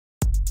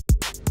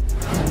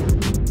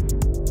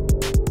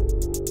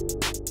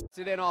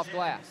it in off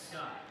glass.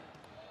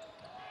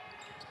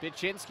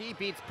 Bichinski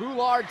beats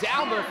Boulard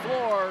down the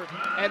floor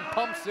and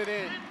pumps it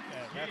in.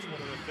 And that's one of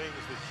the things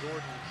that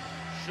Jordan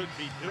should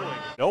be doing.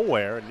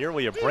 Nowhere,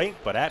 nearly a break,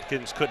 but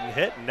Atkins couldn't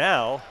hit. And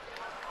now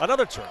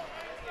another turn.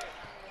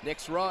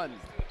 Knicks run.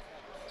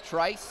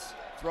 Trice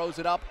throws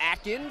it up.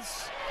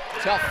 Atkins.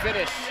 Tough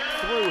finish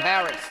through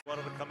Harris.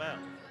 Wanted to come out.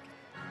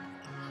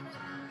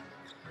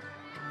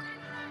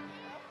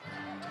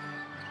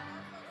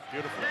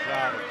 Beautiful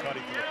job of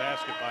cutting to the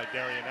basket by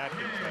Darian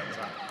Atkins that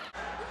time.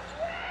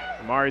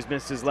 Amari's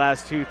missed his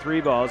last 2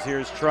 3 balls.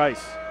 Here's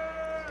Trice.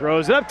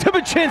 Throws it up to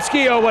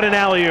Bichinski. Oh, what an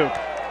alley-oop.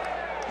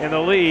 And the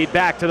lead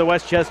back to the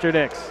Westchester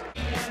Knicks.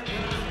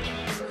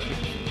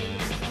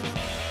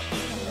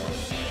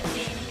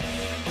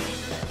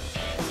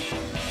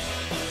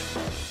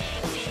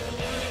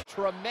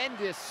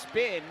 Tremendous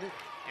spin,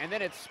 and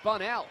then it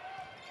spun out.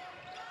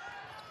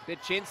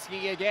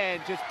 Bichinski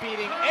again, just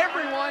beating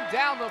everyone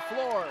down the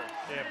floor.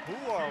 Yeah,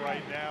 Boulard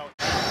right now.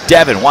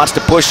 Devin wants to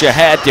push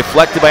ahead,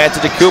 deflected by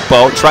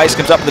Antetokounmpo. Trice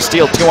comes up with the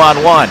steal,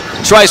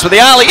 2-on-1. Trice with the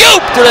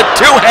alley-oop to the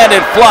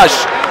two-handed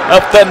flush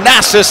of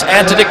Thanasis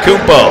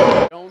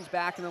Antetokounmpo. Jones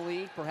back in the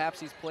league.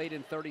 Perhaps he's played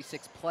in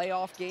 36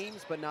 playoff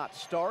games, but not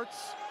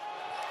starts.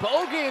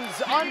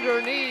 Bogan's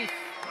underneath.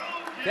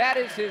 That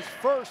is his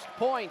first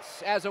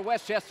points as a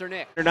Westchester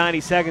Knick. 90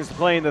 seconds to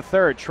play in the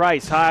third.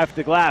 Trice high off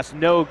the glass,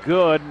 no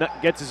good.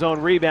 Gets his own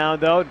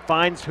rebound though.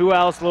 Finds who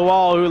else?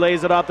 Lawal, who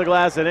lays it off the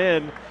glass and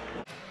in.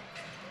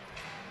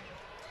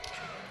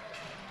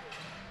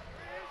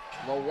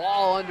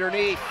 Lawal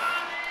underneath.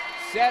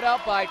 Set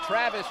up by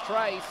Travis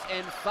Trice,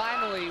 and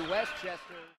finally Westchester.